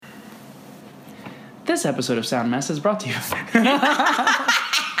This episode of Sound Mess is brought to you.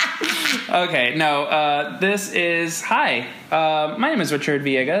 Okay, no, this is... Hi, my name is Richard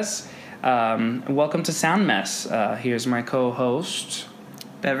Villegas. Welcome to Sound Mess. Here's my co-host...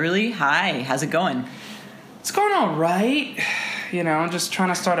 Beverly, hi. How's it going? It's going all right. You know, just trying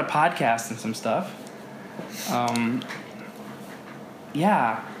to start a podcast and some stuff.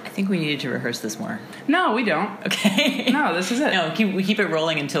 Yeah. I think we needed to rehearse this more. No, we don't. Okay. No, this is it. No, we keep it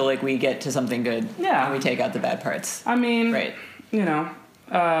rolling until we get to something good. Yeah. And we take out the bad parts. I mean, right. You know.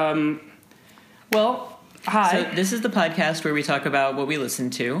 Well, hi. So this is the podcast where we talk about what we listen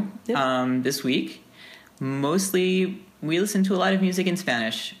to this week. Mostly, we listen to a lot of music in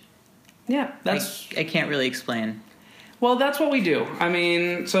Spanish. Yeah, I can't really explain. Well, that's what we do. I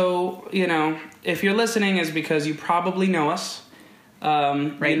mean, so, you know, if you're listening, it's because you probably know us.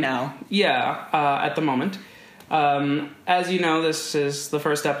 Right now. Yeah, at the moment. As you know, this is the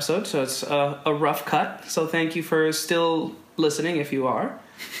first episode, so it's a rough cut. So thank you for still listening, if you are.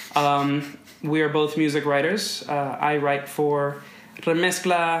 We are both music writers. I write for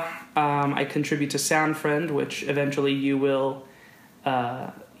Remezcla. I contribute to SoundFriend, which eventually you will,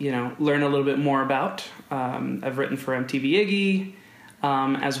 learn a little bit more about. I've written for MTV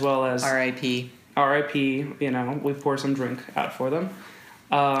Iggy, as well as... R.I.P., you know, we pour some drink out for them.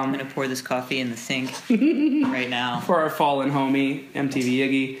 I'm going to pour this coffee in the sink right now. For our fallen homie,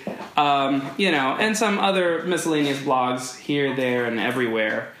 MTV Iggy. And some other miscellaneous blogs here, there, and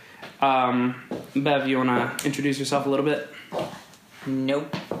everywhere. Bev, you want to introduce yourself a little bit?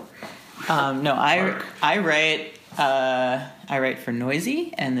 Nope. No, I write for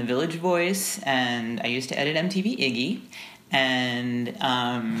Noisy and The Village Voice, and I used to edit MTV Iggy, and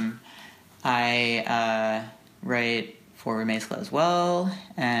I write for Remezcla as well,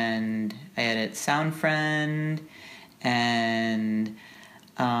 and I edit SoundFriend, and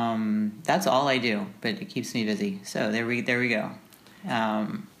that's all I do, but it keeps me busy. So there we go.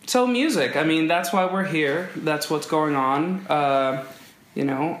 So music, I mean, that's why we're here. That's what's going on. Our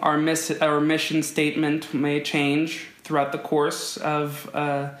mission statement may change throughout the course of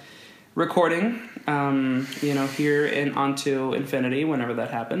recording, here in onto infinity, whenever that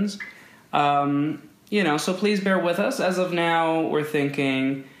happens. So please bear with us. As of now, we're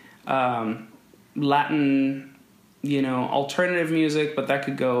thinking Latin, alternative music, but that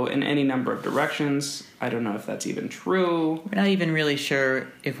could go in any number of directions. I don't know if that's even true. We're not even really sure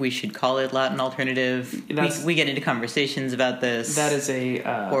if we should call it Latin alternative. We get into conversations about this. That is a...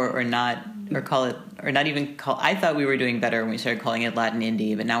 or not, or call it, or not even call... I thought we were doing better when we started calling it Latin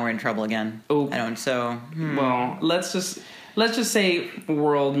indie, but now we're in trouble again. Oh. I don't, so... Well, let's just say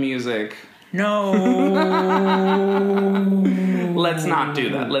world music. No. Let's not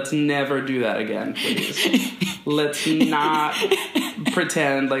do that. Let's never do that again, please. Let's not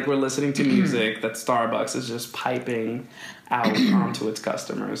pretend like we're listening to music that Starbucks is just piping out onto its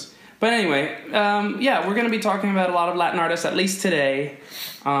customers. But anyway, we're going to be talking about a lot of Latin artists, at least today,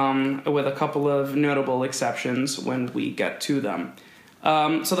 with a couple of notable exceptions when we get to them.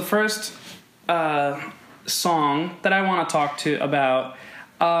 So the first song that I want to talk about...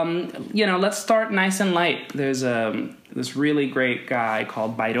 let's start nice and light. There's this really great guy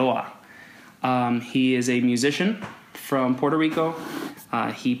called Bairoa. He is a musician from Puerto Rico.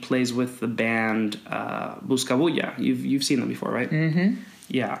 He plays with the band Buscabulla. You've seen them before, right? Mm-hmm.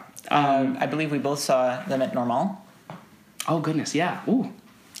 Yeah. I believe we both saw them at Normal. Oh, goodness, yeah. Ooh.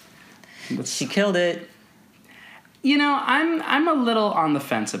 She killed it. I'm a little on the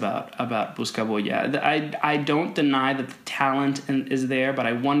fence about Buscabulla. I don't deny that the talent is there, but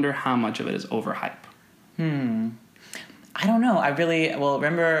I wonder how much of it is overhype. I don't know.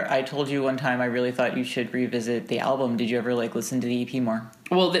 Remember I told you one time I really thought you should revisit the album. Did you ever listen to the EP more?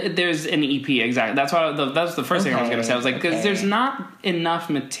 Well, there's an EP, exactly. That's the first thing I was going to say. I was like, because there's not enough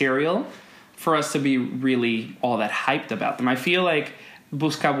material for us to be really all that hyped about them. I feel like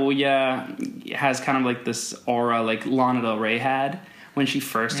Buscabulla has kind of like this aura like Lana Del Rey had when she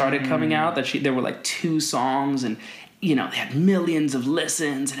first started coming out, there were like 2 songs and, they had millions of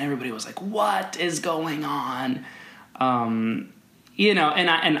listens and everybody was like, what is going on? I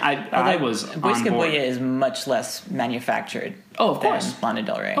was on board. Buscabulla is much less manufactured. Oh, of course. Than Lana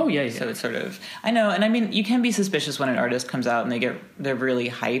Del Rey. Oh, yeah. So it's sort of... I know, and I mean, you can be suspicious when an artist comes out and they're really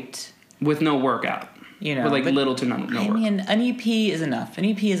hyped. With no workout. With little to no work. I mean, an EP is enough. An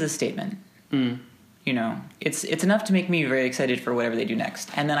EP is a statement. It's enough to make me very excited for whatever they do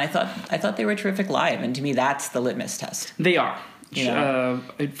next. And then I thought they were terrific live, and to me that's the litmus test. They are. I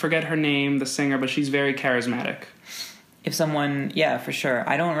forget her name, the singer, but she's very charismatic. If someone, yeah, for sure.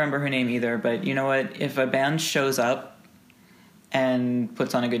 I don't remember her name either, but you know what? If a band shows up and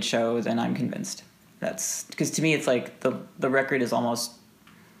puts on a good show, then I'm convinced. That's because to me it's like the record is almost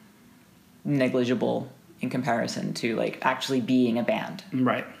negligible in comparison to like actually being a band,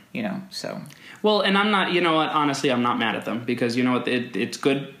 Right. So Well, and I'm not, you know what, honestly, I'm not mad at them because, you know what, it's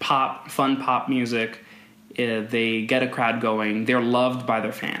good fun pop music. They get a crowd going. They're loved by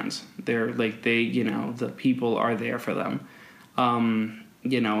their fans. They're like, the people are there for them.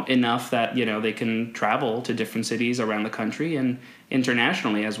 Enough that, they can travel to different cities around the country and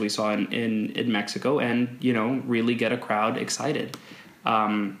internationally, as we saw in Mexico, and, really get a crowd excited.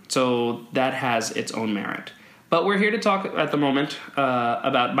 So that has its own merit. But we're here to talk at the moment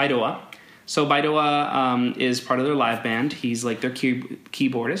about Bairoa. So Bairoa is part of their live band. He's like their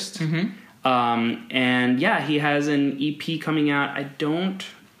keyboardist. Mm-hmm. And yeah, he has an EP coming out. I don't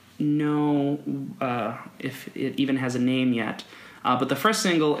know if it even has a name yet. But the first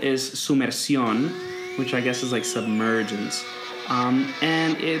single is Sumersión, which I guess is like submergence.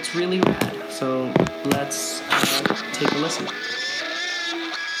 And it's really rad. So let's take a listen.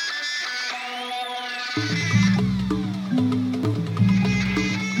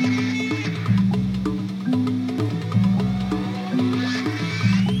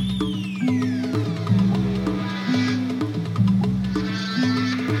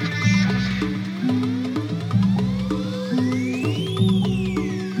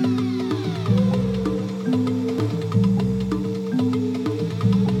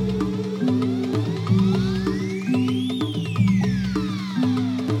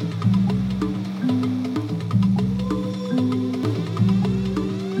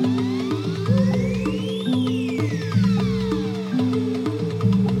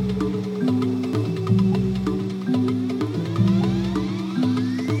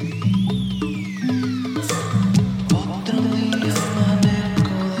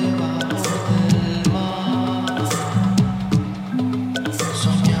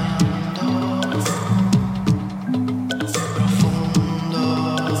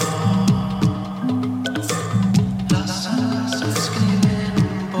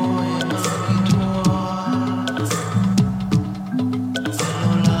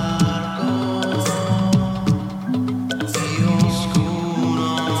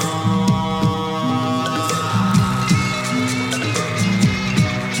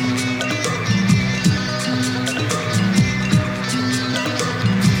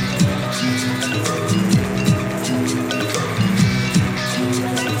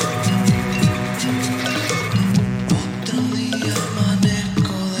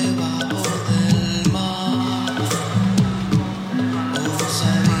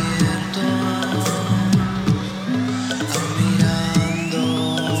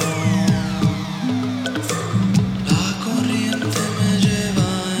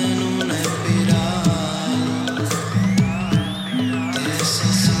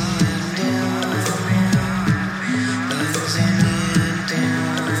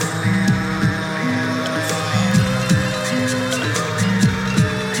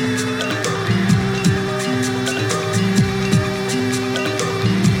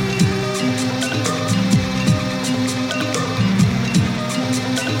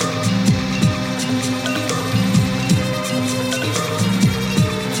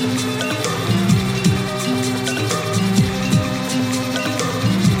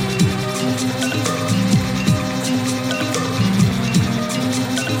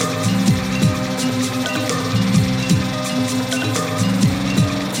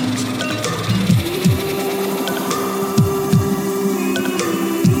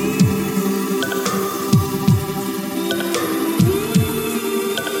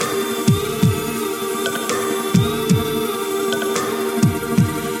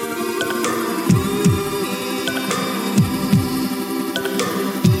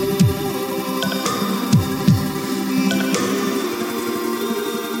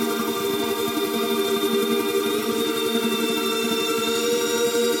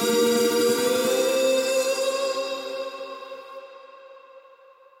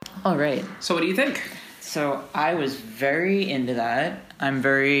 All right. So what do you think? So I was very into that. I'm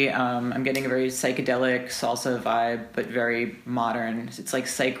getting a very psychedelic salsa vibe, but very modern. It's like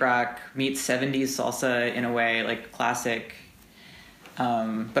psych rock meets 70s salsa in a way, like classic,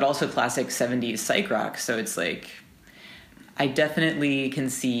 but also classic 70s psych rock. So it's like, I definitely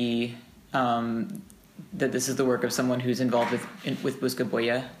can see that this is the work of someone who's involved with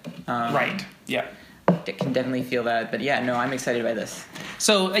Buscaboya. Right. Yeah. I can definitely feel that. But yeah, no, I'm excited by this.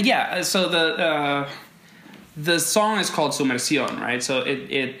 So the song is called Sumersión, right? So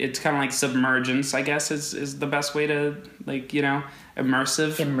it's kind of like submergence, I guess, is the best way to, like, you know,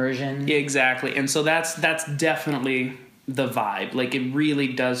 immersive. Immersion. Yeah, exactly. And so that's definitely the vibe. Like, it really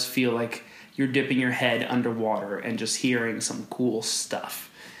does feel like you're dipping your head underwater and just hearing some cool stuff.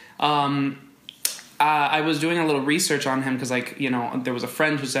 I was doing a little research on him because, like, you know, there was a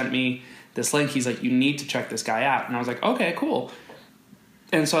friend who sent me this link. He's like, you need to check this guy out. And I was like, okay, cool.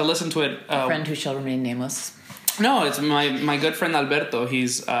 And so I listened to it. A friend who shall remain nameless. No, it's my good friend Alberto.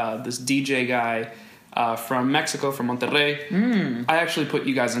 He's this DJ guy from Mexico, from Monterrey. I actually put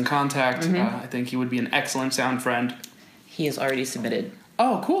you guys in contact. I think he would be an excellent sound friend. He has already submitted.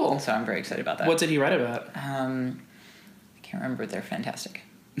 Oh, cool. So I'm very excited about that. What did he write about? I can't remember. They're fantastic.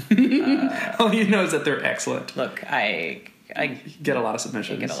 All you know is that they're excellent. Look, I get a lot of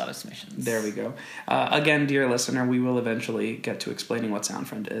submissions. Get a lot of submissions. There we go. Again, dear listener, we will eventually get to explaining what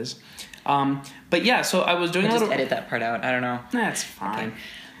Soundfriend is. But yeah, so I was doing we'll a little... just edit that part out. I don't know. That's fine.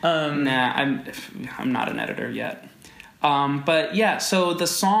 Okay. Nah, I'm not an editor yet. But yeah, so the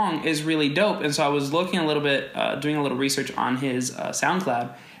song is really dope. And so I was looking a little bit, doing a little research on his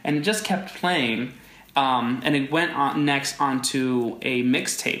SoundCloud, and it just kept playing. And it went on next onto a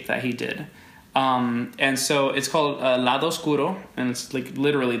mixtape that he did. And so it's called Lado Oscuro, and it's like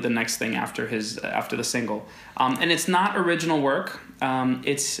literally the next thing after the single. And it's not original work.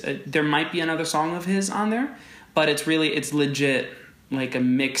 There might be another song of his on there, but it's legit like a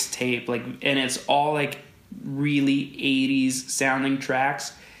mixtape, and it's all like really 80s sounding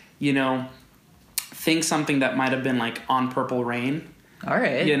tracks. You know, think something that might have been like on Purple Rain. All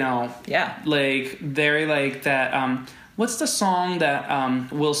right. You know, yeah, like very like that. What's the song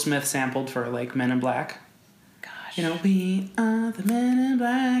that Will Smith sampled for like Men in Black? Gosh, you know, we are the Men in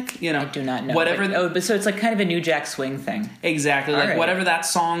Black. You know, I do not know. Whatever. But so it's like kind of a New Jack Swing thing. Exactly. Like whatever that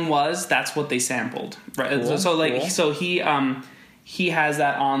song was, that's what they sampled. Right. Cool, So he has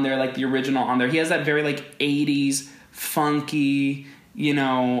that on there, like the original on there. He has that very like 80s funky. You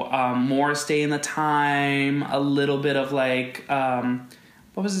know, more Stay in the Time, a little bit of like,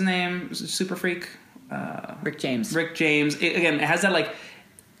 what was his name? Super Freak? Rick James. It has that like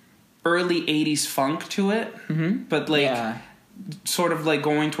early 80s funk to it, but like sort of like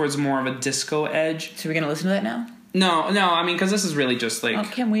going towards more of a disco edge. So we're going to listen to that now? No, I mean, because this is really just like... Oh,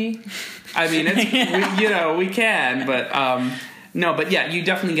 can we? I mean, we can, but... No, but yeah, you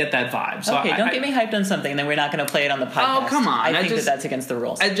definitely get that vibe. So okay, don't get me hyped on something, then we're not going to play it on the podcast. Oh, come on. I think that's against the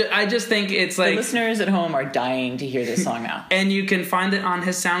rules. I just think it's like... The listeners at home are dying to hear this song now. And you can find it on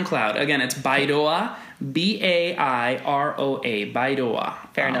his SoundCloud. Again, it's Bairoa, Bairoa, Bairoa.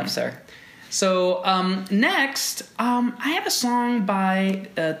 Fair enough, sir. So, next, I have a song by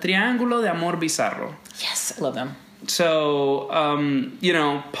Triángulo de Amor Bizarro. Yes, I love them. So, you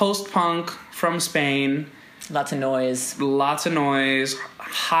know, post-punk from Spain... Lots of noise,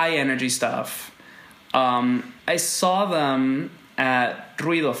 high energy stuff. I saw them at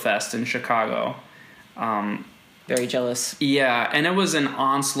Ruido Fest in Chicago. Very jealous. Yeah, and it was an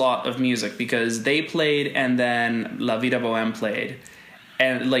onslaught of music because they played and then La Vida Boheme played,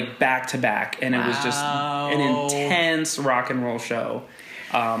 and like back to back, and it was just an intense rock and roll show.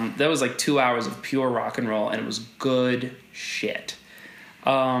 That was like 2 hours of pure rock and roll, and it was good shit.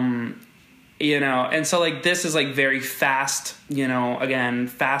 You know, and so, like, this is, like, very fast, you know, again,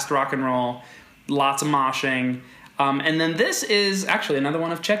 fast rock and roll, lots of moshing. And then this is actually another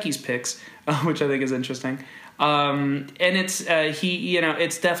one of Checky's picks, which I think is interesting. And it's,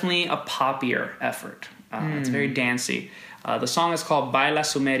 it's definitely a poppier effort. It's very dancey. The song is called Baila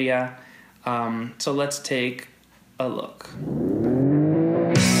Sumeria. So let's take a look.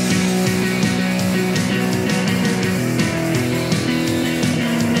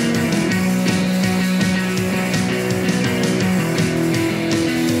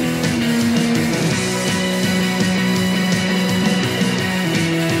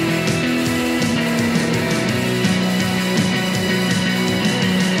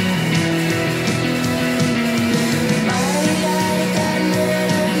 Bailar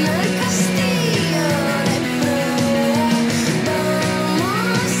carnero en el castillo de prueba.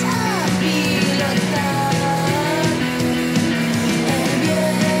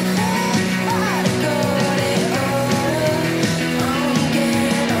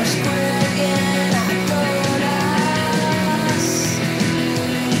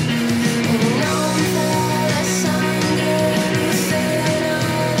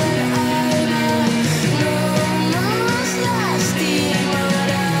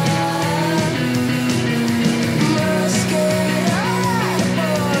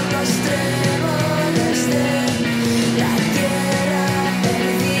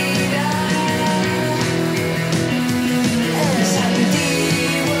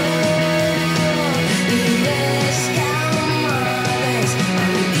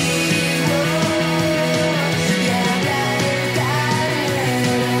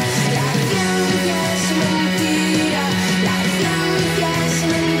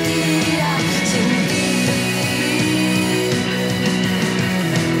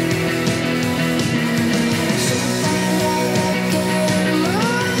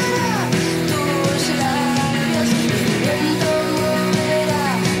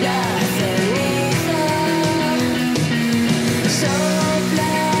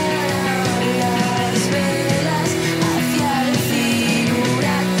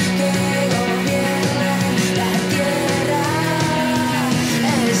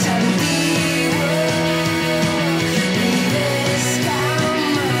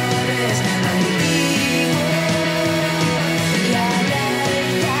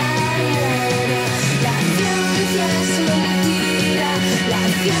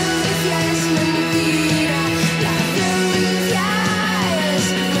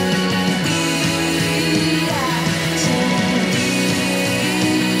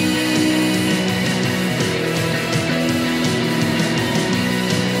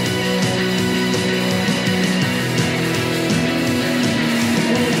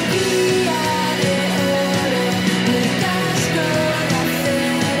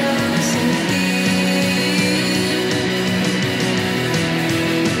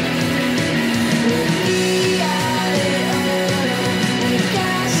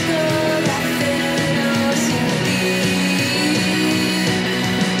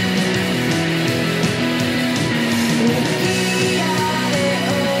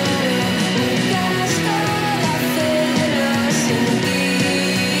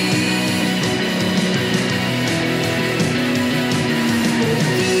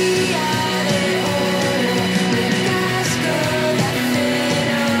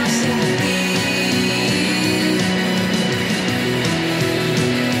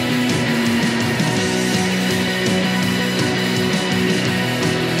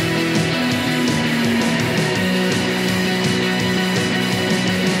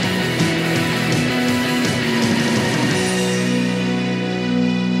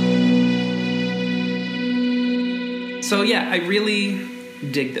 So yeah, I really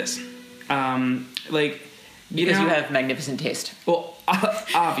dig this. Like, because you have magnificent taste. Well,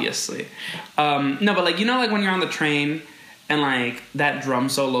 obviously. No, but like, you know, like when you're on the train and like that drum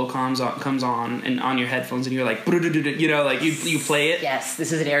solo comes on and on your headphones and you're like, you know, like you play it. Yes,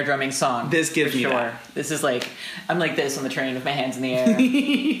 this is an air drumming song. This gives me that. This is like, I'm like this on the train with my hands in the air.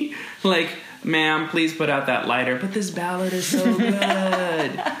 Like, ma'am, please put out that lighter. But this ballad is so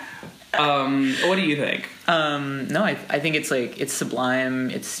good. What do you think? No, I think it's like, it's sublime.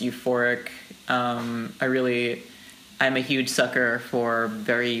 It's euphoric. I'm a huge sucker for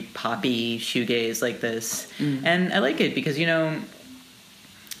very poppy shoegaze like this. And I like it because, you know,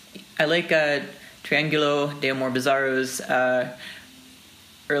 I like Triangulo de Amor Bizarro's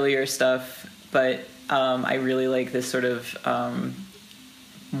earlier stuff, but I really like this sort of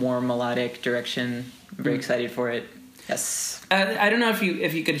more melodic direction. I'm very excited for it. Yes. I don't know if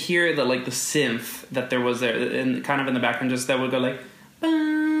you could hear the synth that there was there and kind of in the background, just that would go like.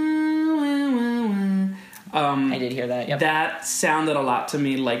 I did hear that. Yep. That sounded a lot to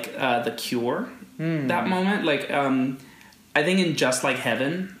me like The Cure. That moment, like I think in Just Like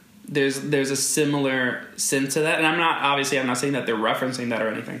Heaven, there's a similar synth to that, and I'm not saying that they're referencing that or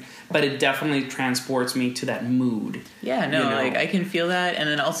anything, but it definitely transports me to that mood. Yeah, no, you know? Like I can feel that, and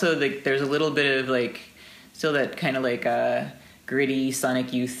then also there's a little bit of like still that kind of like gritty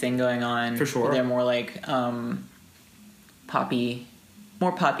Sonic Youth thing going on. For sure, they're more like poppy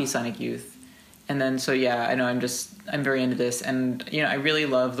Sonic Youth. And then, so yeah, I know I'm very into this. And, you know, I really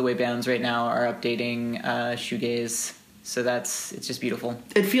love the way bands right now are updating shoegaze. So it's just beautiful.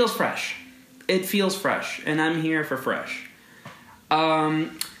 It feels fresh. And I'm here for fresh.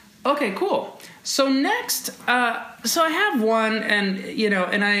 Okay, cool. So next, so I have one, and, you know,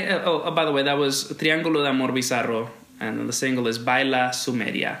 and by the way, that was Triángulo de Amor Bizarro. And the single is Baila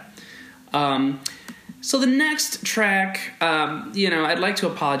Sumeria. So the next track, you know, I'd like to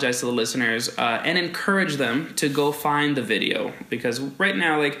apologize to the listeners and encourage them to go find the video. Because right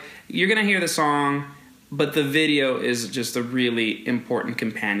now, like, you're going to hear the song, but the video is just a really important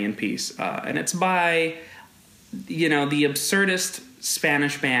companion piece. And it's by, you know, the absurdist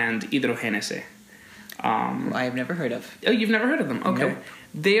Spanish band Hidrogénese. I have never heard of. Oh, you've never heard of them? Okay. Nope.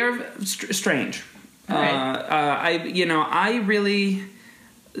 They are strange. All right.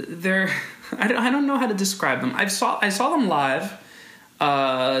 I don't know how to describe them. I saw them live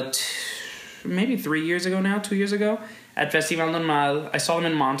maybe 2 years ago at Festival Normal. I saw them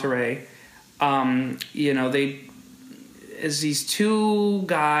in Monterrey. You know, as these two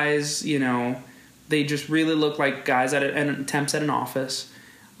guys, you know, they just really look like guys at temps at an office.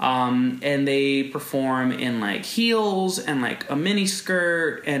 And they perform in like heels and like a mini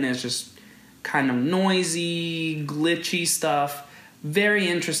skirt, and it's just kind of noisy, glitchy stuff. Very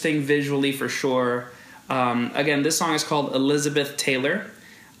interesting visually for sure. Again, this song is called Elizabeth Taylor,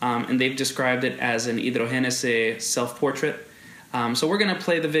 and they've described it as an Hidrogénese self-portrait. So we're going to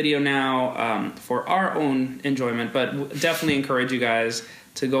play the video now for our own enjoyment, but definitely encourage you guys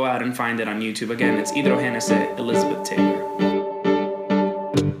to go out and find it on YouTube. Again, it's Hidrogénese, Elizabeth Taylor.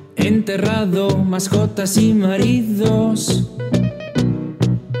 Enterrado mascotas y maridos.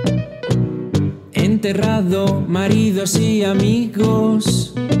 Enterrado maridos y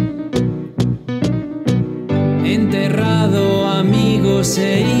amigos. Enterrado amigos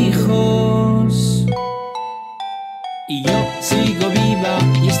e hijos. Y yo sigo viva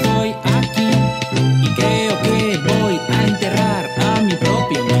y estoy aquí. Y creo que voy a enterrar a mi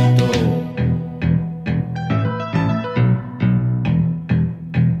propio mito.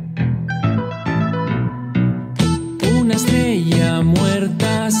 Una estrella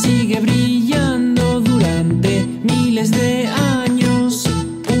muerta sigue brillando durante miles de años.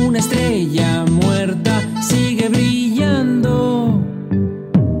 Una estrella muerta sigue brillando.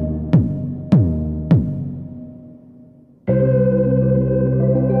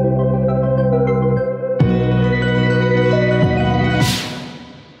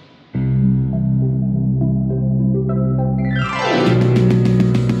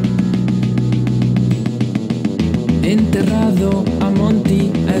 Enterrado a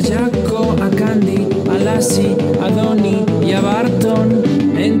Monty, a Jaco, a Candy, a Lassie, a Donnie y a Barton.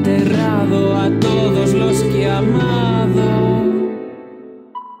 Enterrado a todos los que he amado.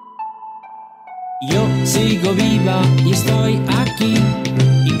 Yo sigo viva y estoy aquí.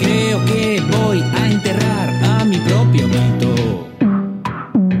 Y creo que voy a enterrar a mi propio mito.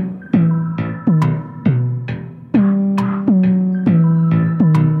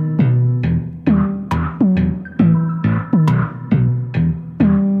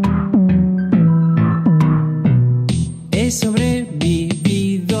 He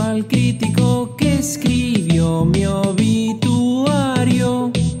sobrevivido al crítico que escribió mi obituario.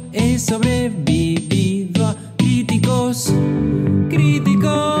 sobrevivido a críticos,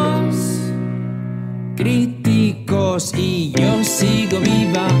 críticos, críticos. Y yo sigo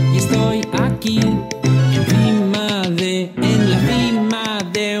viva y estoy aquí, en la cima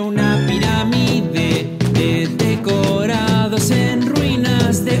de una pirámide de decorados en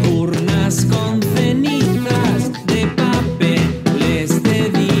ruinas, de urnas con cenizas, de papeles de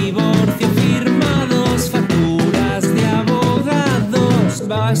divorcio firmados, facturas de abogados,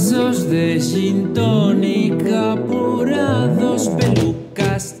 vasos de gin tónica apurados,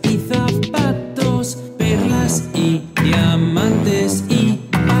 pelucas y zapatos, perlas y diamantes y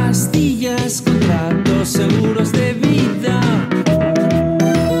pastillas, contratos, seguros de vida.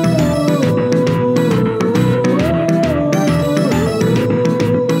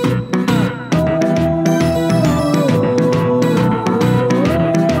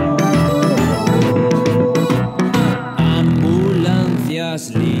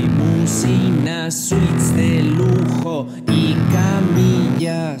 Ambulancias, limusinas, suites de lujo y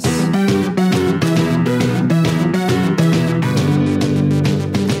camillas.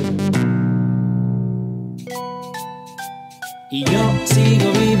 Y yo sigo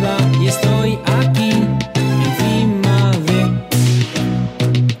viva y estoy aquí,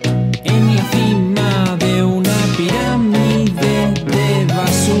 en la cima de una pirámide de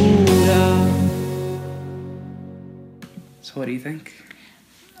basura. So what do you think?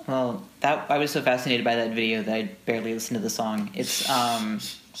 Well, I was so fascinated by that video that I barely listened to the song. It's I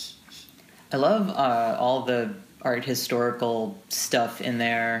love all the art historical stuff in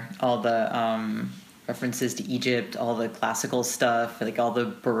there, all the references to Egypt, all the classical stuff, like all the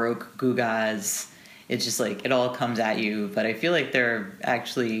Baroque gewgaws. It's just like it all comes at you, but I feel like they're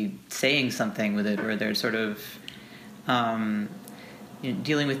actually saying something with it, or they're sort of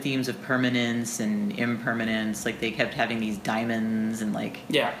dealing with themes of permanence and impermanence. Like they kept having these diamonds and like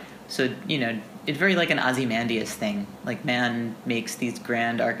Yeah. so it's very like an Ozymandias thing. Like man makes these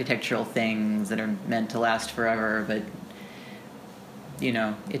grand architectural things that are meant to last forever, but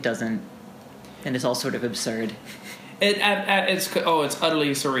it doesn't, and it's all sort of absurd. It's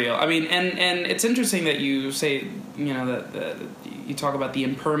utterly surreal. I mean, and it's interesting that you say that you talk about the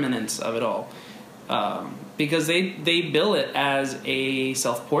impermanence of it all, because they bill it as a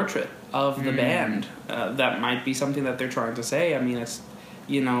self-portrait of the band. That might be something that they're trying to say. I mean, it's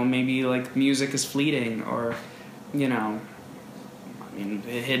maybe like music is fleeting, or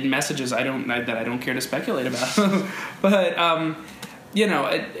hidden messages I don't care to speculate about. But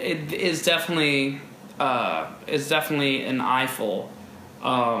it is definitely an eyeful,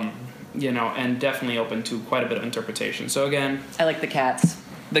 and definitely open to quite a bit of interpretation. So again, I like the cats.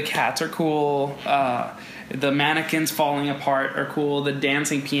 The cats are cool. The mannequins falling apart are cool. The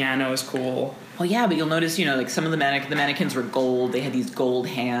dancing piano is cool. Well, yeah, but you'll notice, like some of the mannequins were gold. They had these gold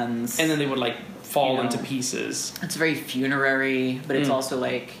hands, and then they would like fall into pieces. It's very funerary, but it's also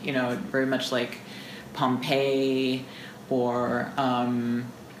like very much like Pompeii, or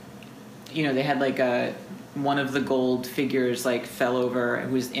they had like one of the gold figures like fell over,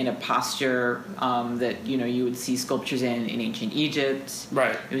 who was in a posture that you would see sculptures in ancient Egypt.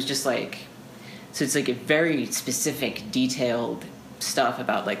 Right. It was just like, so it's like a very specific, detailed stuff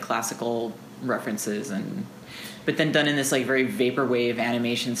about like classical references, but then done in this like very vaporwave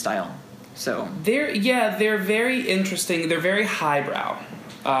animation style. So they're very interesting. They're very highbrow.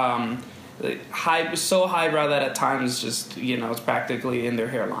 So highbrow that at times just it's practically in their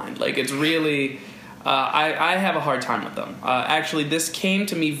hairline. Like it's really, I have a hard time with them. Actually, this came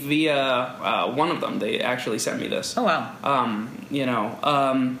to me via one of them. They actually sent me this. Oh wow.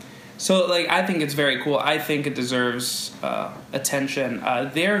 So like I think it's very cool. I think it deserves attention.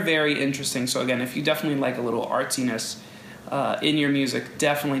 They're very interesting. So again, if you definitely like a little artsiness in your music,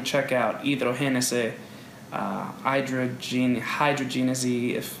 definitely check out Hydrogenese.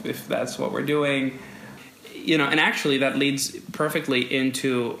 Hydrogenese, if that's what we're doing, and actually that leads perfectly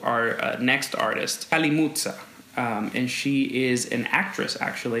into our next artist, Kalimutsa, and she is an actress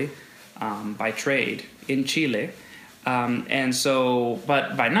actually, by trade in Chile, and so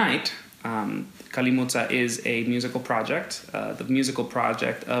but by night, Kalimutsa is a musical project, the musical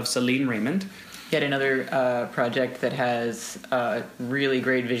project of Celine Raymond. Yet another project that has really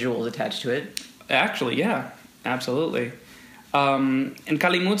great visuals attached to it. Actually, yeah, absolutely. And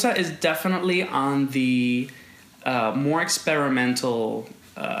Kalimutsa is definitely on the more experimental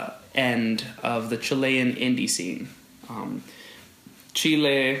end of the Chilean indie scene.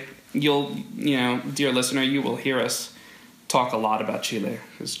 Chile, dear listener, you will hear us talk a lot about Chile,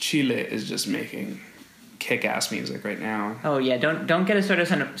 because Chile is just making kick-ass music right now. Oh yeah, don't get us started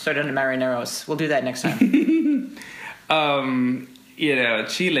on Marineros. We'll do that next time.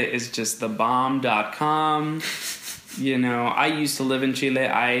 Chile is just the bomb.com. I used to live in Chile.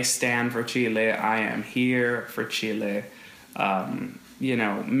 I stand for Chile. I am here for Chile.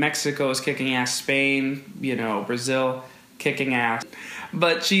 Mexico is kicking ass. Spain, Brazil kicking ass.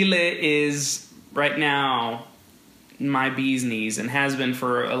 But Chile is right now my bee's knees and has been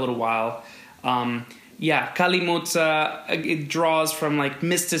for a little while. Kalimutza, it draws from like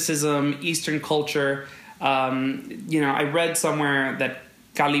mysticism, Eastern culture. I read somewhere that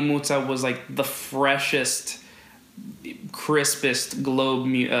Kalimutza was like the freshest, crispest world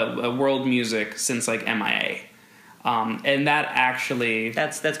music since like MIA. And that actually...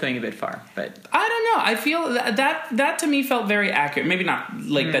 That's going a bit far, but... I don't know. I feel that to me felt very accurate. Maybe not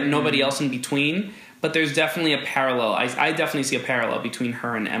like that nobody else in between, but there's definitely a parallel. I definitely see a parallel between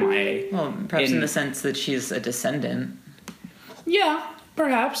her and MIA. Well, perhaps in the sense that she's a descendant. Yeah,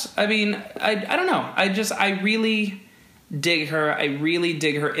 perhaps. I mean, I don't know. I really dig her. I really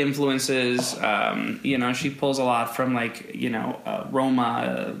dig her influences. She pulls a lot from like,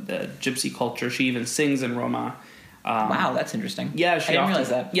 Roma, the gypsy culture. She even sings in Roma. Wow, that's interesting. Yeah, I didn't realize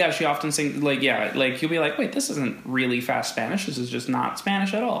that. Yeah, she often sings, like you'll be like, wait, this isn't really fast Spanish. This is just not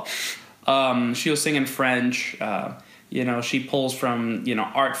Spanish at all. She'll sing in French. She pulls from,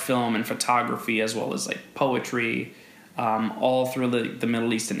 art, film, and photography, as well as like poetry, all through the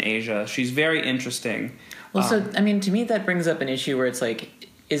Middle East and Asia. She's very interesting. Well, so, I mean, to me, that brings up an issue where it's like,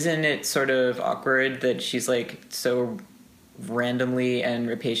 isn't it sort of awkward that she's like so randomly and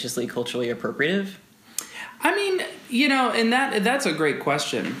rapaciously culturally appropriative? I mean, and that's a great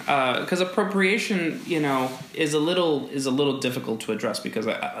question, because appropriation, is a little difficult to address because,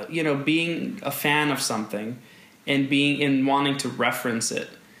 being a fan of something and wanting to reference it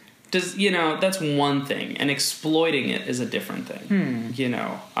that's one thing, and exploiting it is a different thing.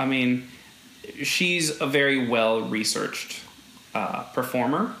 I mean, she's a very well researched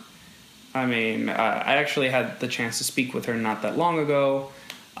performer. I mean, I actually had the chance to speak with her not that long ago.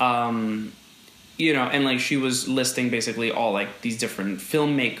 And like she was listing basically all like these different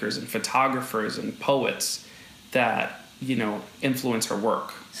filmmakers and photographers and poets that, influence her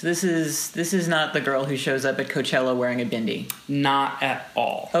work. So this is not the girl who shows up at Coachella wearing a bindi. Not at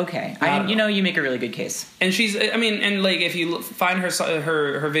all. Okay. You make a really good case. And she's, and like if you find her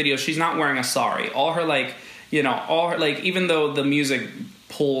videos, she's not wearing a sari. All her like, even though the music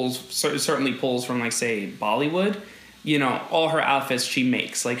certainly pulls from like say Bollywood, all her outfits she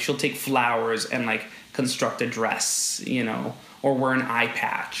makes. Like, she'll take flowers and, like, construct a dress, or wear an eye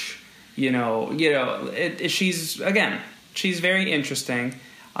patch. She's very interesting.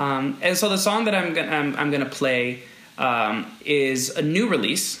 And so the song that I'm gonna play is a new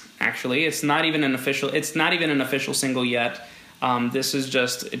release, actually. It's not even an official single yet. This is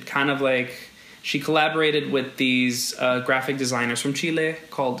just, it kind of like, she collaborated with these graphic designers from Chile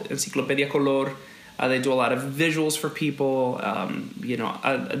called Enciclopedia Color. They do a lot of visuals for people. Diego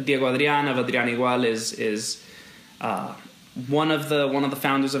Adrián of Adrián Igual is one of the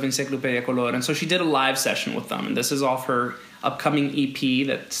founders of Enciclopedia Color, and so she did a live session with them. And this is off her upcoming EP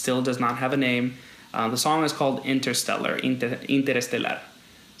that still does not have a name. The song is called Interestelar.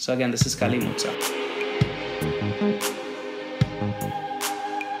 So again, this is Kalimutza.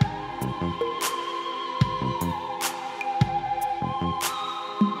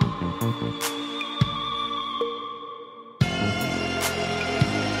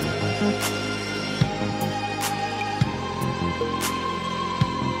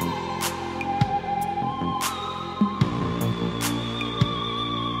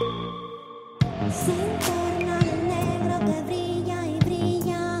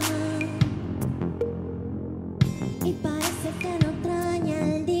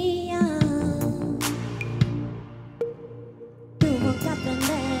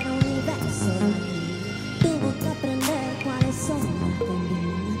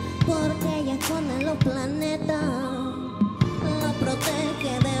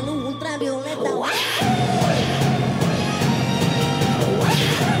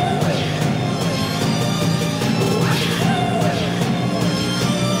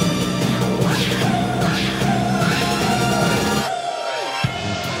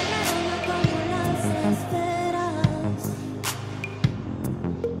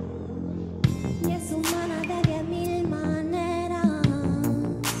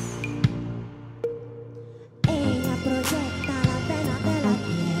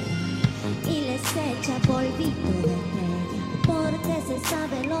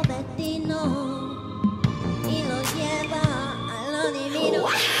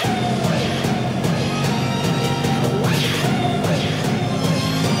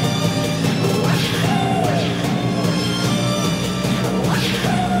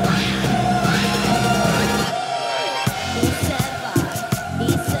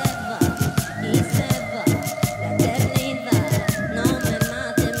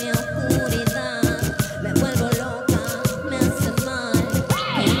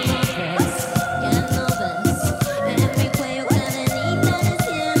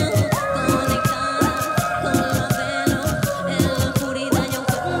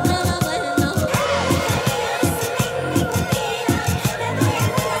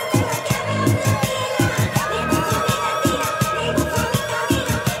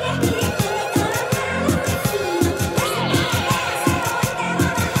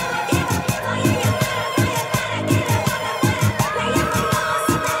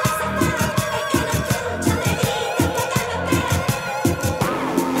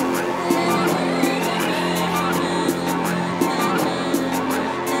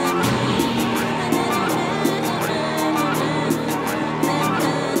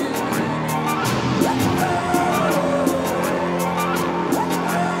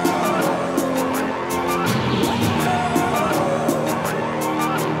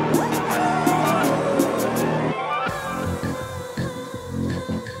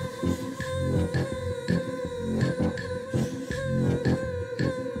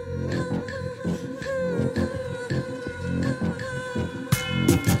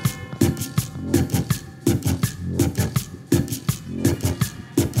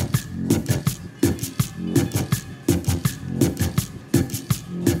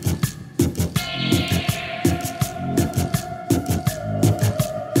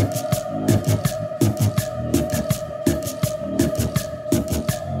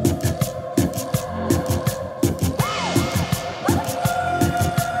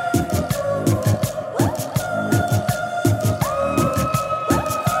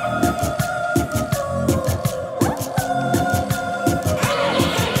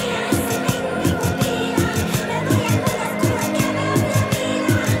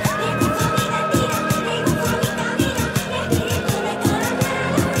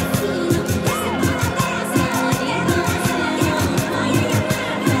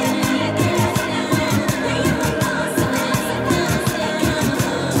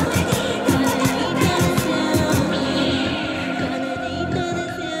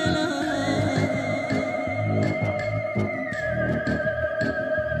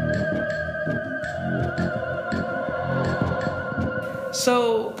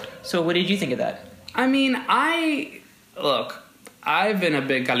 So what did you think of that? I mean, I've been a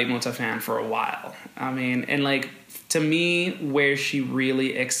big Calimucha fan for a while. I mean, and like, to me, where she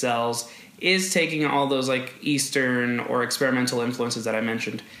really excels is taking all those like Eastern or experimental influences that I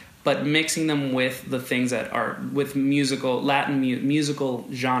mentioned, but mixing them with the things that are with musical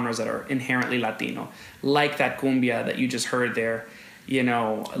genres that are inherently Latino, like that cumbia that you just heard there. You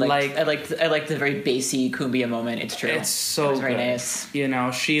know, I like the very bassy cumbia moment. It's true. It's so very good. nice. You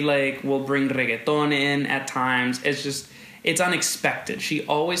know, she like will bring reggaeton in at times. It's unexpected. She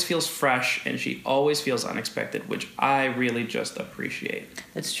always feels fresh and she always feels unexpected, which I really just appreciate.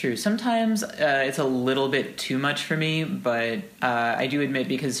 That's true. Sometimes it's a little bit too much for me, but I do admit,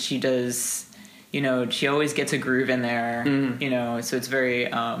 because she does, you know, she always gets a groove in there. You know, so it's very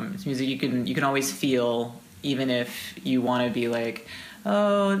it's music you can always feel, even if you want to be like,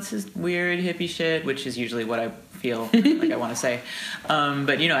 oh, this is weird hippie shit, which is usually what I feel like I want to say.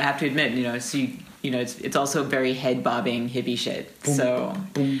 But you know, I have to admit, you know, it's also very head bobbing hippie shit. Boom, so,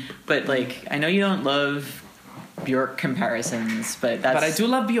 boom. But like, I know you don't love Björk comparisons, but I do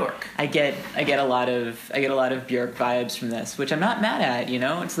love Björk. I get a lot of Björk vibes from this, which I'm not mad at. You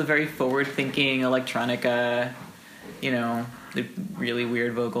know, it's the very forward thinking electronica. You know, the really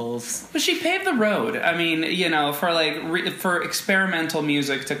weird vocals. But she paved the road. I mean, you know, for like for experimental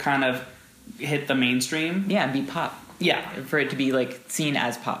music to kind of hit the mainstream. Yeah, and be pop. Yeah, for it to be like seen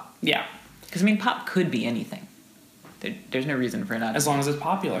as pop. Yeah, because I mean, pop could be anything. There's no reason for it not. As long as it's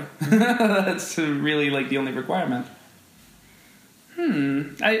popular. That's really like the only requirement.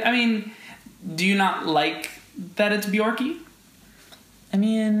 I mean, do you not like that it's Björky? I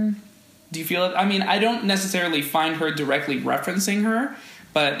mean, do you feel it? I mean, I don't necessarily find her directly referencing her,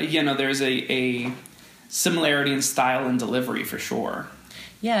 but you know, there's a similarity in style and delivery for sure.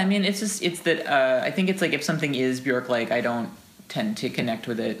 Yeah, I mean, it's that I think it's like, if something is Björk, like, I don't tend to connect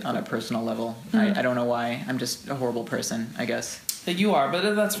with it on a personal level. I don't know why. I'm just a horrible person, I guess. You are,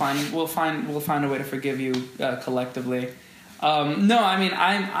 but that's fine. We'll find a way to forgive you collectively. No, I mean,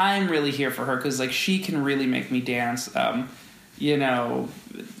 I'm really here for her because like she can really make me dance. You know,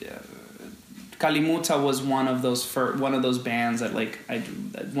 Calimucha was one of those bands that like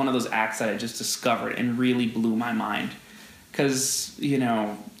one of those acts that I just discovered and really blew my mind. Because, you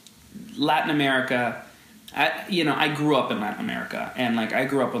know, Latin America, I grew up in Latin America, and like I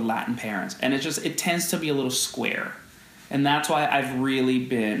grew up with Latin parents, and it tends to be a little square, and that's why I've really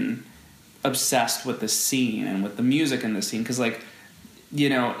been obsessed with the scene and with the music in the scene, because like, you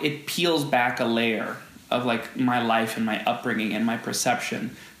know, it peels back a layer of like my life and my upbringing and my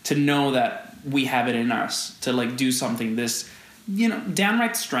perception to know that we have it in us to like do something this, you know,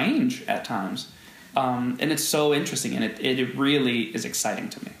 downright strange at times. And it's so interesting, and it really is exciting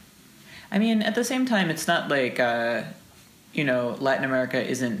to me. I mean, at the same time, it's not like, you know, Latin America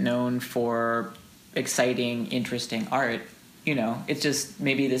isn't known for exciting, interesting art. You know, it's just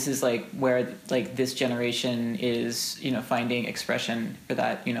maybe this is like where like this generation is, you know, finding expression for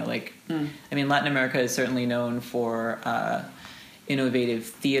that. You know, like, I mean, Latin America is certainly known for innovative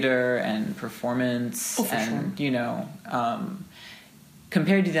theater and performance, and sure. You know.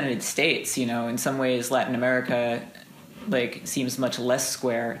 Compared to the United States, you know, in some ways Latin America like seems much less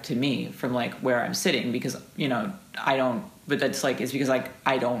square to me from like where I'm sitting, because, you know, but that's like, it's because like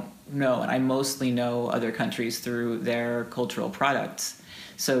I don't know, and I mostly know other countries through their cultural products.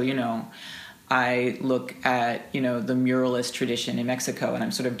 So, you know, I look at, you know, the muralist tradition in Mexico, and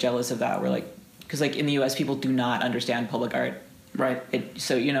I'm sort of jealous of that, where like, because like in the US people do not understand public art. Right.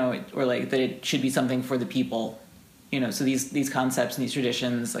 So, you know, or like that it should be something for the people. You know, so these concepts and these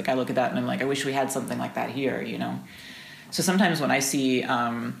traditions, like I look at that and I'm like, I wish we had something like that here, you know? So sometimes when I see,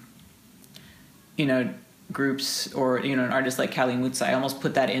 you know, groups or, you know, an artist like Calimucha, I almost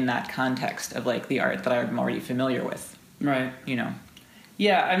put that in that context of like the art that I'm already familiar with. Right. You know?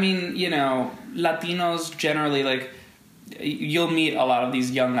 Yeah, I mean, you know, Latinos generally, like, you'll meet a lot of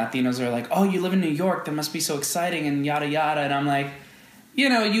these young Latinos that are like, oh, you live in New York, that must be so exciting and yada yada. And I'm like, you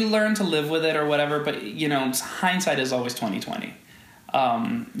know, you learn to live with it or whatever, but, you know, hindsight is always 20/20.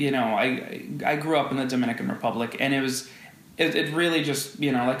 You know, I grew up in the Dominican Republic, and it really just,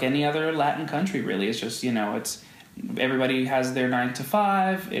 you know, like any other Latin country, really, it's just, you know, it's everybody has their 9 to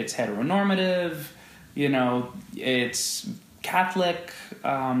 5, it's heteronormative, you know, it's Catholic,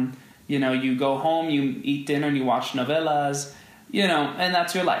 you know, you go home, you eat dinner, and you watch novelas, you know, and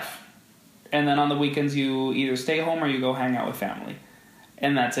that's your life. And then on the weekends, you either stay home or you go hang out with family.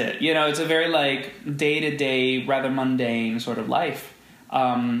 And that's it. You know, it's a very, like, day-to-day, rather mundane sort of life.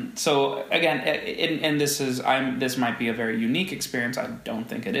 So, again, and this might be a very unique experience. I don't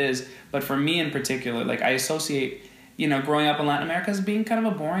think it is. But for me in particular, like, I associate growing up in Latin America as being kind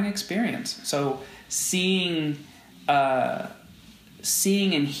of a boring experience. So seeing and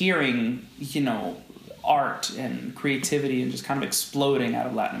hearing, art and creativity and just kind of exploding out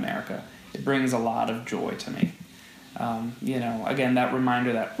of Latin America, it brings a lot of joy to me. Again, that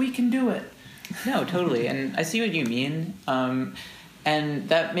reminder that we can do it. No, totally. And I see what you mean. And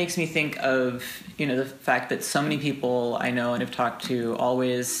that makes me think of, the fact that so many people I know and have talked to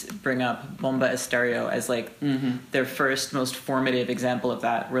always bring up Bomba Estéreo as like their first most formative example of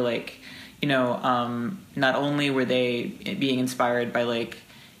that. Where like, not only were they being inspired by like,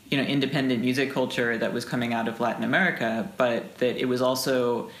 independent music culture that was coming out of Latin America, but that it was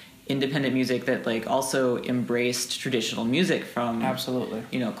also independent music that like also embraced traditional music from absolutely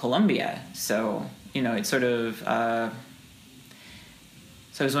Colombia. So it's sort of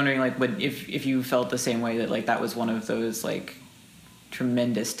so I was wondering like what if you felt the same way, that like that was one of those like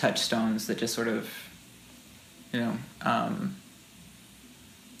tremendous touchstones that just sort of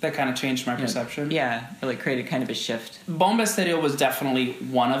that kind of changed my perception. Yeah, it like created kind of a shift. Bomba Estéreo was definitely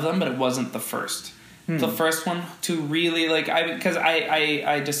one of them, but it wasn't the first. The first one to really because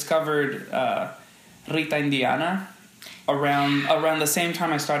I discovered Rita Indiana around the same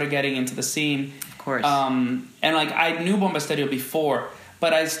time I started getting into the scene. Of course. And like I knew Bomba Estéreo before,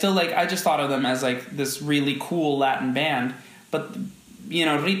 but I still I just thought of them as like this really cool Latin band. But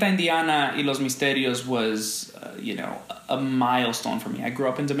Rita Indiana y Los Misterios was a milestone for me. I grew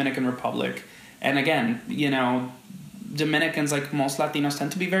up in Dominican Republic, and again, Dominicans, like most Latinos,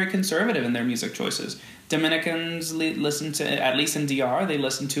 tend to be very conservative in their music choices. Dominicans listen to, at least in DR, they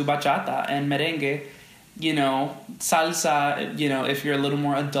listen to bachata and merengue, salsa, if you're a little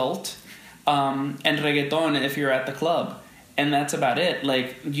more adult, and reggaeton if you're at the club. And that's about it.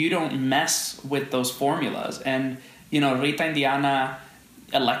 Like, you don't mess with those formulas. And, Rita Indiana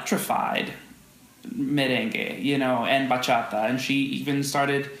electrified merengue, and bachata. And she even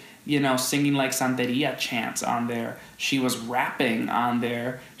started singing like Santeria chants on there. She was rapping on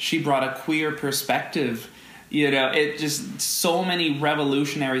there. She brought a queer perspective. It just so many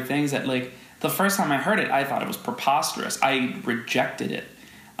revolutionary things that like the first time I heard it, I thought it was preposterous. I rejected it.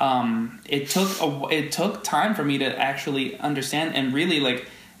 It took time for me to actually understand and really like.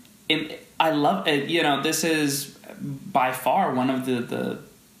 I love it. This is by far one of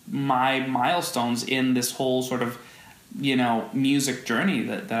my milestones in this whole sort of music journey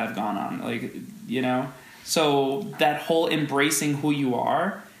that I've gone on, so that whole embracing who you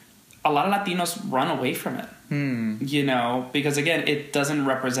are, a lot of Latinos run away from it, because again, it doesn't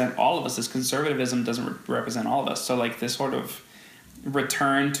represent all of us. This conservatism doesn't represent all of us. So like this sort of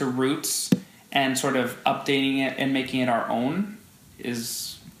return to roots and sort of updating it and making it our own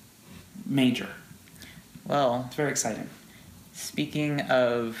is major. Well, it's very exciting. Speaking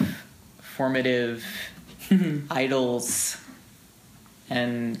of formative idols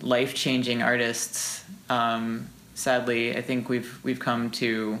and life-changing artists, sadly, I think we've come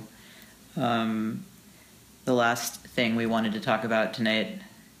to the last thing we wanted to talk about tonight,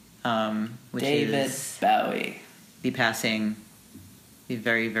 which David is Bowie. The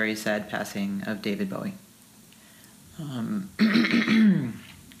very, very sad passing of David Bowie.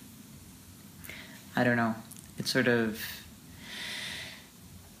 I don't know. It's sort of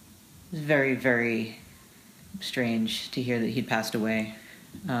very, very strange to hear that he'd passed away,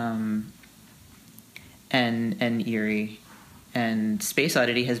 and eerie. And Space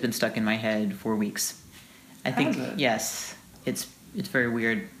Oddity has been stuck in my head for weeks. I think yes, it's very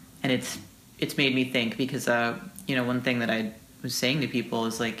weird, and it's made me think because one thing that I was saying to people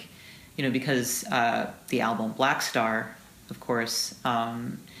is like, because the album Black Star, of course,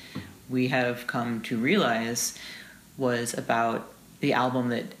 we have come to realize was about the album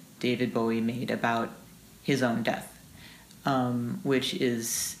that David Bowie made about his own death, which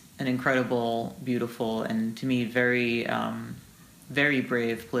is an incredible, beautiful, and to me very, very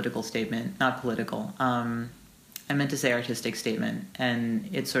brave political statement. Not political. I meant to say artistic statement, and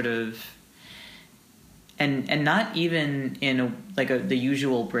it's sort of, and not even in the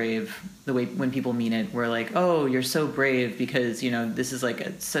usual brave, the way when people mean it, where like, oh, you're so brave because this is like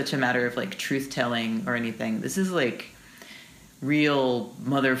such a matter of like truth telling or anything. This is like real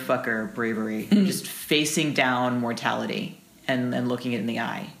motherfucker bravery, just facing down mortality and looking it in the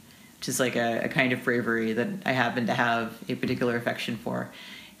eye, which is like a kind of bravery that I happen to have a particular affection for.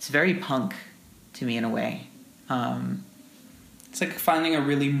 It's very punk to me in a way. It's like finding a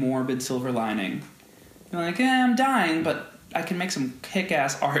really morbid silver lining. You're like, I'm dying, but I can make some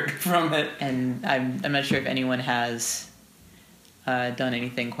kick-ass art from it. And I'm not sure if anyone has done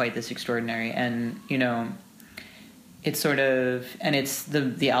anything quite this extraordinary. And, it's sort of, and it's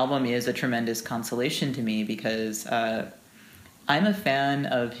the album is a tremendous consolation to me because I'm a fan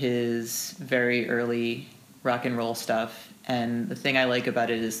of his very early rock and roll stuff, and the thing I like about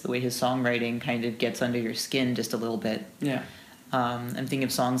it is the way his songwriting kind of gets under your skin just a little bit. Yeah. I'm thinking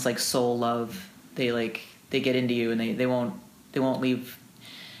of songs like Soul Love. They get into you and they won't leave,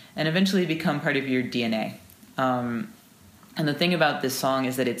 and eventually become part of your DNA. And the thing about this song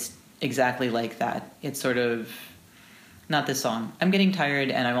is that it's exactly like that. It's sort of, not this song. I'm getting tired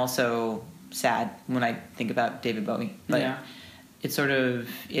and I'm also sad when I think about David Bowie. But yeah. It's sort of,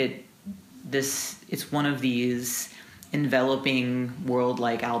 it's one of these enveloping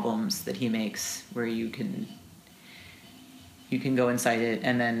world-like albums that he makes where you can go inside it,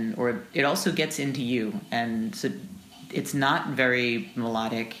 and then, or it also gets into you. And so it's not very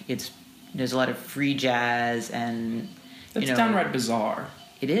melodic. There's a lot of free jazz, and it's downright bizarre.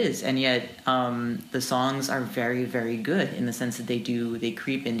 It is, and yet the songs are very, very good in the sense that they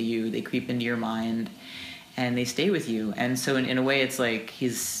creep into you, they creep into your mind, and they stay with you. And so in a way, it's like he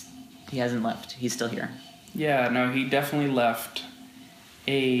hasn't left. He's still here. Yeah, no, he definitely left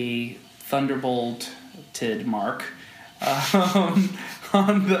a thunderbolted mark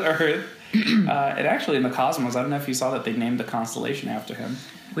on the Earth. And actually in the cosmos, I don't know if you saw that they named the constellation after him.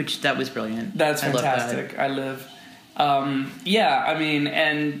 Which, that was brilliant. That's fantastic. I live. Yeah, I mean,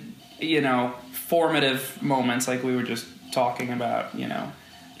 and, formative moments like we were just talking about,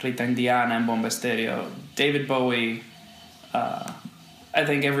 Rita Indiana and Bomba Stereo. David Bowie, I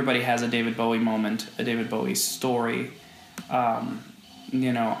think everybody has a David Bowie moment, a David Bowie story. I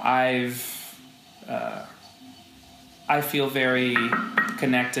feel very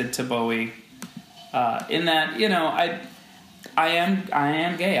connected to Bowie in that, I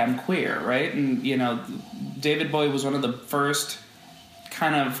am gay, I'm queer, right? And, David Bowie was one of the first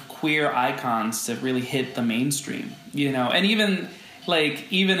kind of queer icons to really hit the mainstream, and even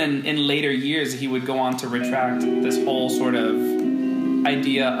in later years, he would go on to retract this whole sort of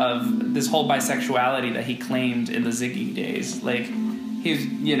idea of this whole bisexuality that he claimed in the Ziggy days. Like,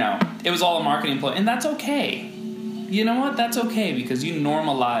 it was all a marketing ploy, and that's okay. You know what? That's okay, because you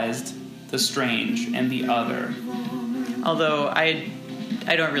normalized the strange and the other. Although I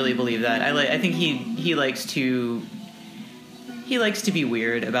don't really believe that. I think he likes to be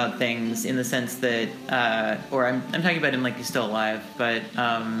weird about things in the sense that, or I'm talking about him like he's still alive, but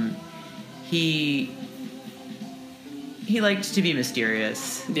he liked to be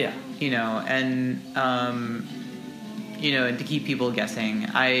mysterious. Yeah. And and to keep people guessing.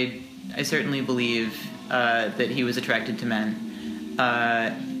 I certainly believe that he was attracted to men,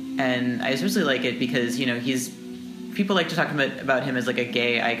 and I especially like it because people like to talk about him as like a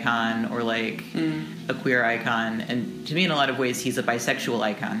gay icon or like a queer icon, and to me, in a lot of ways, he's a bisexual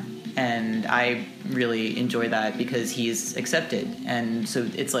icon, and I really enjoy that because he's accepted. And so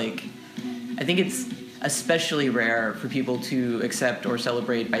it's like, I think it's especially rare for people to accept or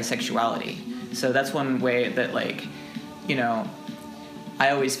celebrate bisexuality. So that's one way that, like,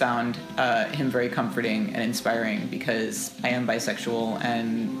 I always found him very comforting and inspiring because I am bisexual,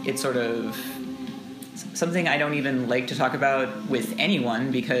 and it's sort of something I don't even like to talk about with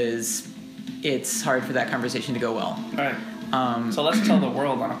anyone because it's hard for that conversation to go well. All right. So let's tell the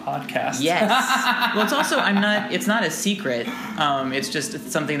world on a podcast. Yes. Well, it's also, it's not a secret. It's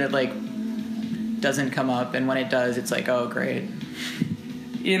just something that, like, doesn't come up, and when it does, it's like, oh, great.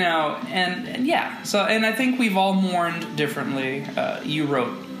 And yeah. So, and I think we've all mourned differently. You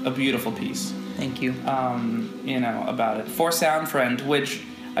wrote a beautiful piece. Thank you. About it. For SoundFriend, which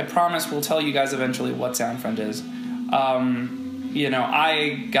I promise we'll tell you guys eventually what SoundFriend is.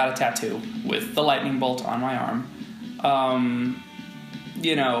 I got a tattoo with the lightning bolt on my arm.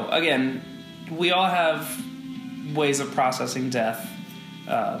 Again, we all have ways of processing death,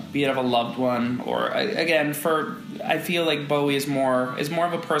 be it of a loved one, or again, I feel like Bowie is more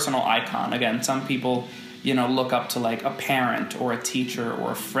of a personal icon. Again, some people, look up to like a parent or a teacher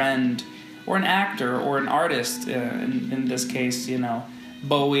or a friend or an actor or an artist. In this case,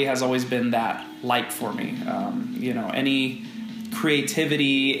 Bowie has always been that light for me. Any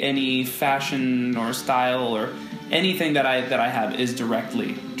creativity, any fashion or style or anything that I have is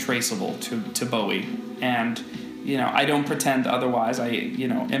directly traceable to Bowie. And I don't pretend otherwise. I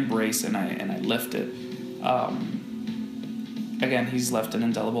embrace and I lift it. Again, he's left an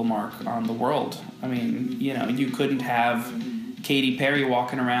indelible mark on the world. I mean, you couldn't have Katy Perry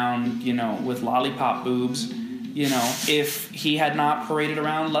walking around, with lollipop boobs, if he had not paraded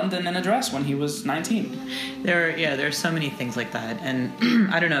around London in a dress when he was 19. There are so many things like that, and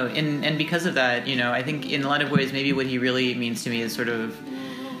I don't know, and because of that, I think in a lot of ways maybe what he really means to me is sort of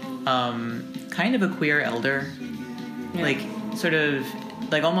kind of a queer elder, Yeah. Like, sort of,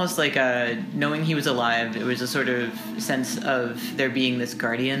 like, almost like knowing he was alive, it was a sort of sense of there being this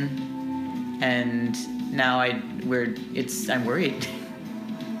guardian, and now I'm worried.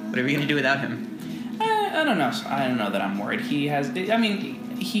 What are we going to do without him? I don't know. I don't know that I'm worried. He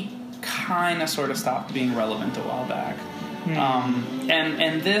kind of sort of stopped being relevant a while back.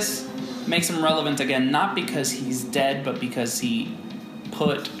 And this makes him relevant again, not because he's dead, but because he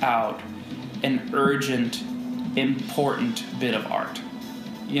put out an urgent, important bit of art.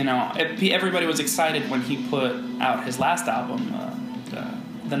 You know, everybody was excited when he put out his last album,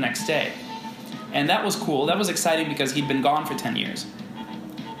 the next day. And that was cool. That was exciting because he'd been gone for 10 years.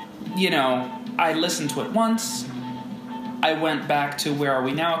 You know, I listened to it once. I went back to Where Are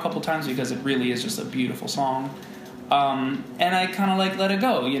We Now a couple times because it really is just a beautiful song. And I kind of like let it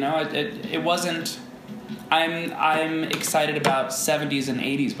go, you know. It wasn't. I'm excited about 70s and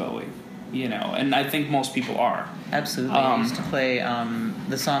 80s Bowie, you know, and I think most people are. Absolutely. I used to play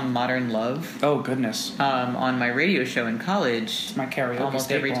the song Modern Love. Oh goodness. On my radio show in college. It's my karaoke almost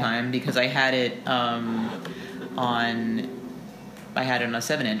staple. Every time, because I had it on a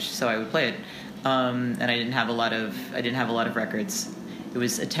 7-inch, so I would play it. And I didn't have a lot of records. It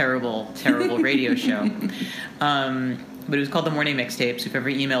was a terrible radio show. But it was called The Morning Mixtape, so if you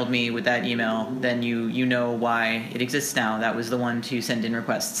ever emailed me with that email, then you know why it exists now. That was the one to send in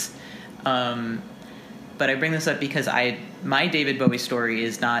requests. But I bring this up because my David Bowie story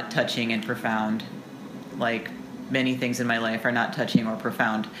is not touching and profound, like many things in my life are not touching or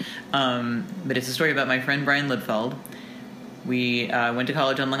profound. But it's a story about my friend Brian Lidfeld. We went to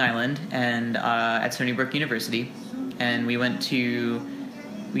college on Long Island and at Stony Brook University, and we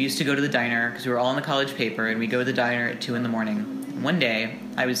used to go to the diner because we were all in the college paper, and we go to the diner at 2 a.m. And one day,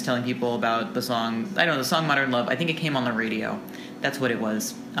 I was telling people about the song Modern Love. I think it came on the radio. That's what it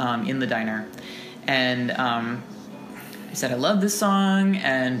was, in the diner. And I said, I love this song,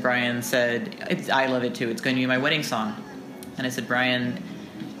 and Brian said, I love it too. It's going to be my wedding song. And I said, Brian,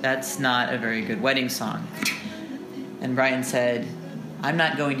 that's not a very good wedding song. And Brian said, I'm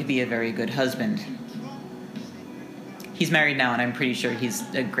not going to be a very good husband. He's married now, and I'm pretty sure he's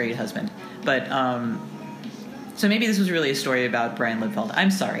a great husband. But, so maybe this was really a story about Brian Lidfeld. I'm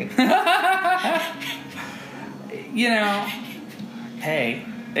sorry. You know, hey,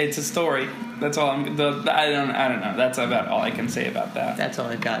 it's a story. That's all I don't know. That's about all I can say about that. That's all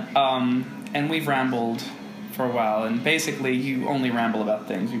I've got. And we've rambled for a while, and basically you only ramble about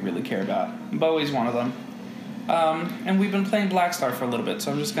things you really care about. Bowie's one of them. And we've been playing Black Star for a little bit,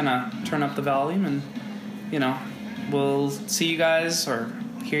 so I'm just gonna turn up the volume, and, you know, we'll see you guys or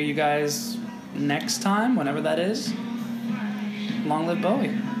hear you guys next time, whenever that is. Long live Bowie.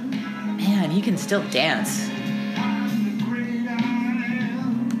 Man, he can still dance.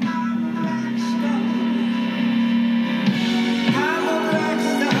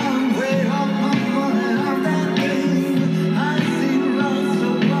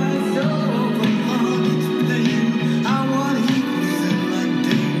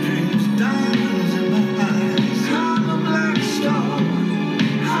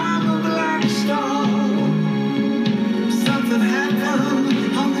 Something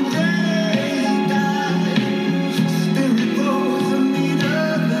happened on the day he died.